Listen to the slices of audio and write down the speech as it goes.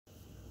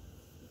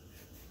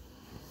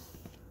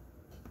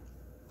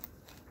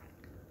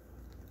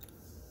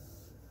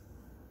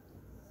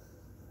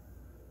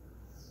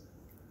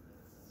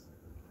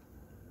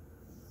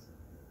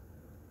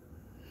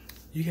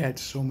You got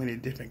so many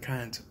different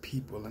kinds of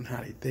people and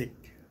how they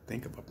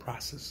think of a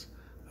process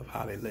of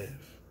how they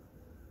live.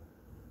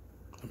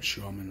 I'm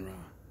Charmin Ra,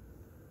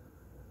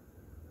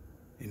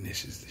 and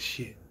this is the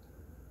shit.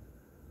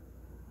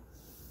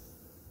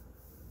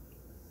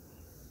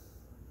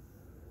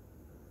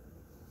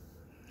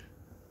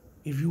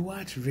 If you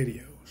watch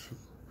videos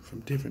from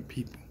different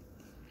people,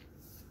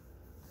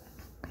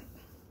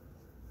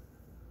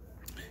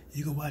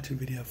 you can watch a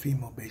video of a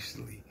female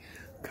basically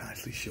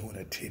constantly showing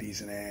her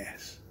titties and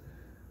ass,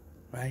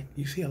 right?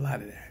 You see a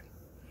lot of that.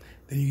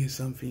 Then you get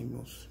some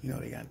females,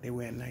 they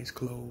wear nice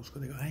clothes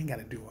because they go, I ain't got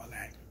to do all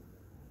that.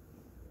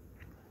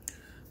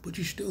 But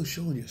you're still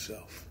showing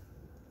yourself.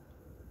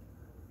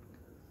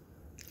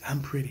 I'm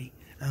pretty.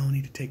 I don't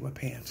need to take my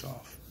pants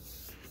off.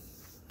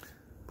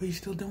 But you're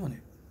still doing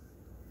it.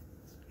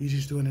 You're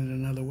just doing it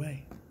another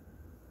way.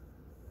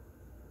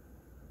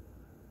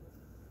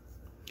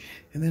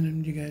 And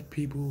then you got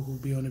people who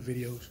be on the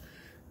videos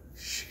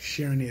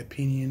sharing their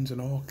opinions and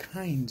all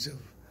kinds of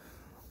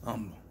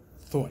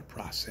thought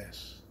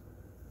process.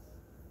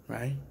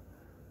 Right?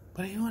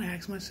 But I want to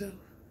ask myself,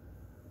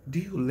 do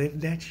you live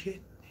that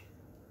shit?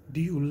 Do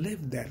you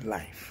live that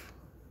life?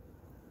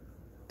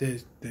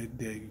 The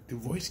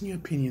voicing your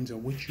opinions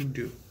on what you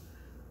do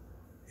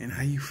and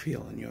how you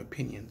feel in your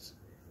opinions.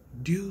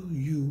 Do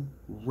you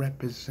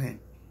represent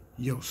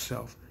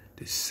yourself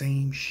the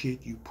same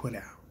shit you put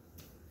out?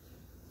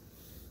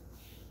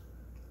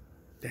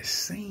 That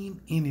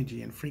same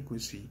energy and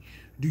frequency,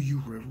 do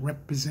you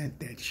represent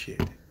that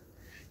shit?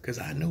 Because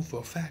I know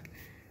for a fact,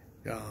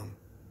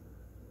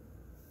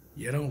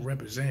 you don't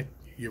represent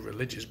your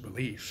religious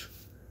beliefs.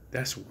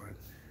 That's one.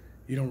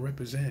 You don't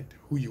represent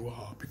who you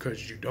are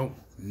because you don't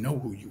know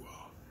who you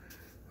are.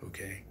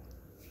 Okay?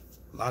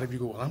 A lot of you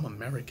go, well, I'm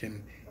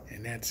American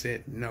and that's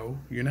it. No,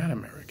 you're not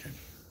American.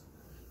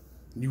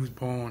 You was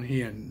born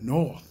here in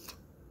North.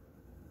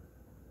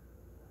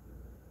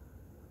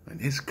 On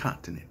this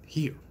continent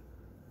here,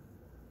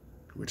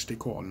 which they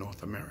call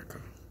North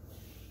America.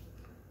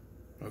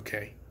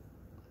 Okay?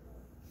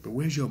 But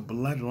where's your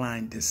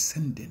bloodline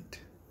descendant?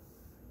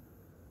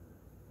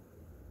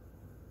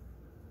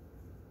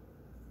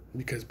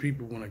 Because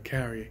people want to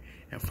carry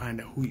and find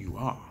out who you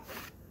are.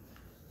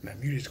 Now,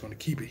 if you're just going to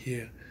keep it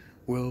here,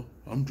 well,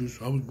 I was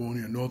born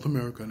here in North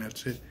America and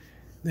that's it,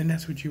 then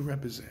that's what you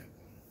represent.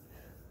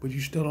 But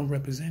you still don't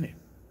represent it.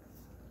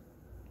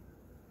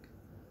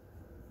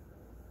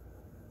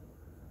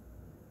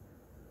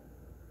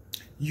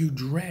 You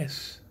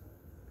dress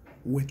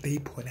what they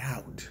put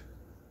out.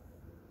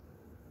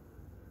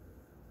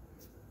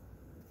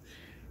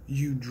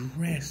 You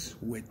dress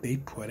what they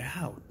put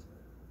out.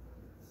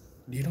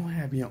 You don't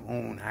have your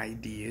own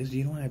ideas.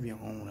 You don't have your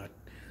own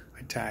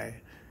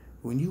attire.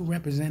 When you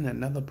represent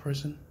another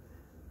person,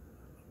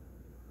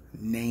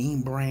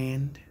 name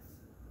brand,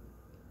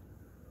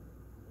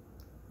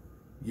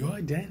 your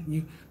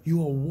identity,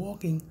 you are a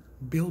walking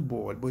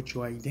billboard, but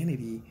your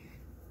identity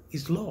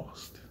is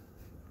lost.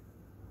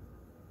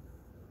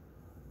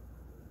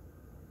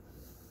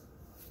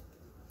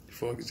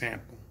 For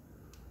example,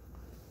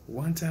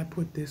 once I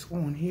put this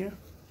on here,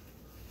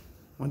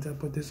 what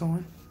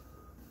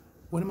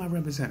am I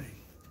representing?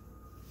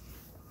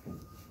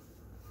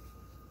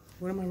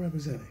 What am I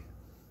representing?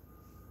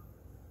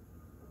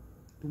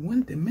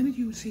 The minute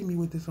you see me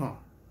with this on,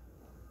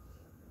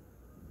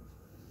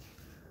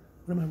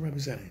 what am I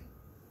representing?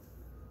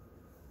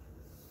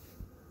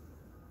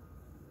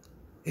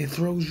 It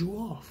throws you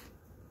off.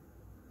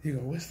 You go,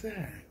 what's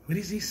that? What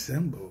is these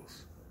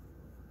symbols?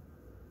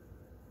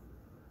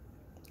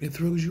 It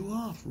throws you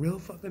off. Real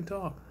fucking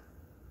talk.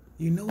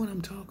 You know what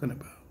I'm talking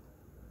about.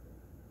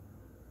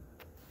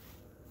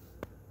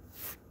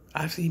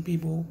 I've seen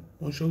people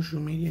on social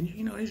media, and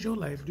it's your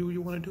life. Do what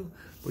you want to do.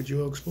 But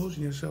you're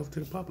exposing yourself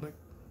to the public.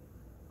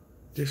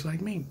 Just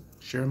like me.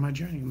 Sharing my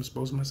journey. I'm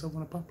exposing myself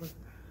on the public.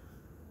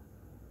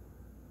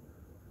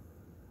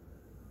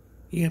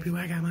 Yeah, people,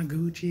 I got my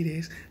Gucci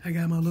this. I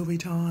got my Louis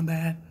Vuitton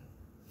that.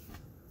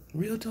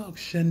 Real talk,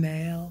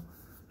 Chanel.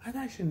 I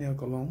got Chanel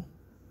cologne.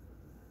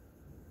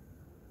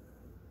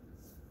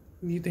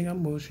 You think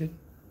I'm bullshit?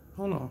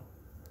 Hold on.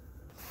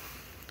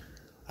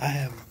 I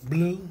have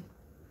blue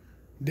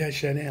de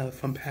Chanel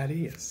from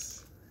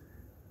Paris.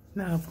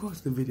 Now, of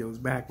course, the video's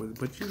backwards,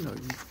 but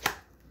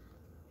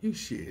you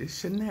shit. It's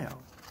Chanel,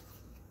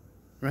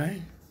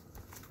 right?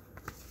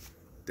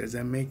 Does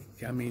that make?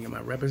 Am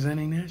I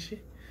representing that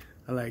shit?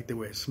 I like the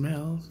way it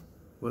smells.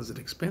 Was it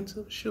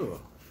expensive?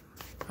 Sure.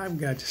 I've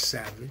got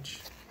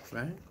Savage,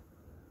 right?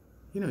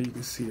 You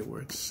can see the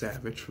word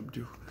Savage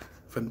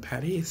from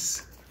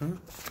Paris, huh?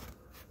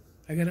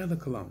 I got other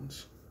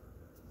colognes.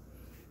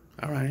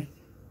 All right.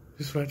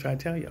 This is what I try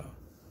to tell y'all.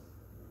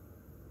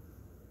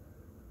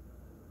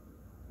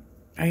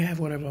 I have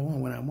whatever I want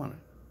when I want it.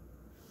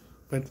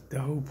 But the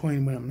whole point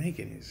of what I'm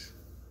making is,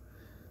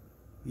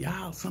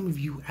 y'all, some of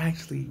you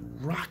actually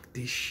rock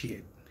this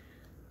shit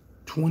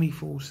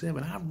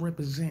 24/7. I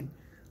represent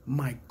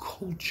my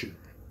culture.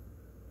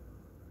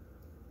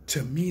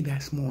 To me,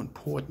 that's more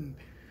important.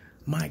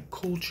 My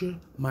culture,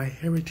 my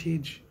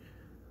heritage,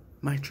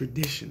 my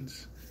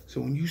traditions.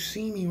 So when you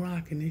see me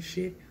rocking this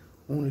shit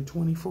on a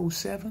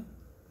 24/7,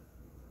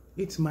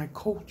 it's my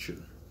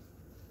culture,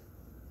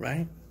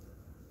 right?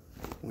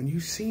 When you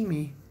see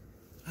me,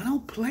 I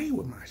don't play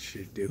with my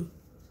shit, dude.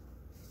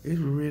 It's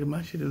real.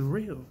 My shit is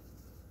real.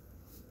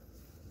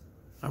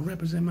 I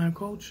represent my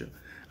culture.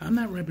 I'm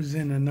not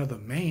representing another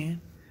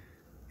man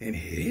and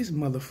his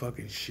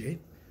motherfucking shit.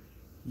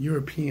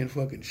 European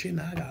fucking shit.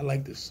 Now I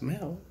like the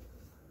smell.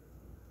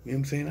 You know what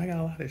I'm saying? I got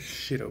a lot of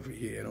shit over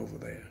here and over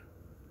there.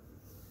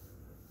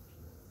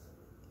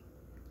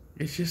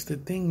 It's just the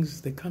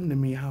things that come to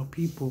me, how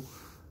people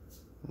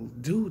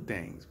do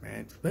things,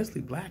 man.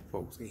 Especially black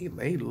folks.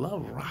 They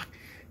love rock.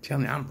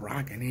 Telling me I'm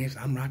rocking this,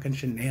 I'm rocking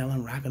Chanel,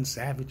 I'm rocking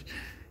Savage.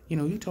 You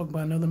know, you talk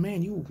about another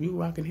man, you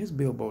rocking his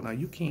billboard. Now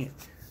you can't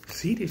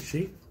see this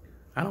shit.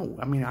 I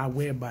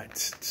wear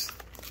about,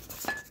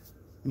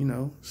 you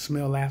know,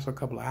 smell lasts for a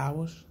couple of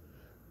hours.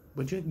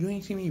 But you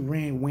ain't see me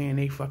wearing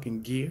they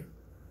fucking gear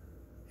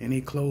and they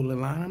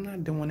clothing line. I'm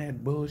not doing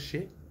that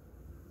bullshit.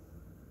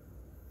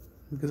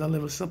 Because I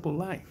live a simple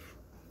life.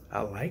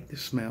 I like the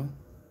smell.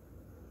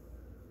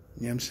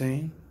 You know what I'm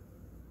saying?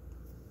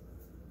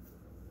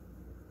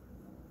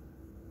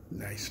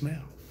 Nice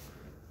smell.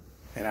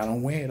 And I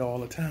don't wear it all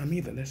the time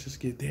either. Let's just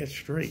get that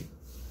straight.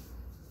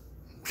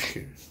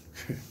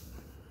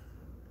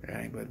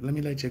 Alright, but let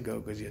me let you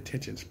go because your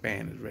attention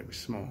span is very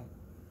small.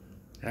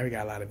 I already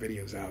got a lot of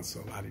videos out,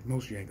 so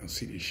most of you ain't gonna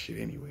see this shit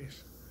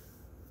anyways.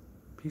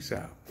 Peace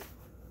out.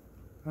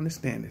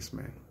 Understand this,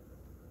 man.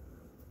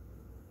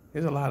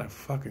 There's a lot of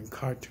fucking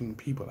cartoon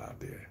people out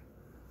there.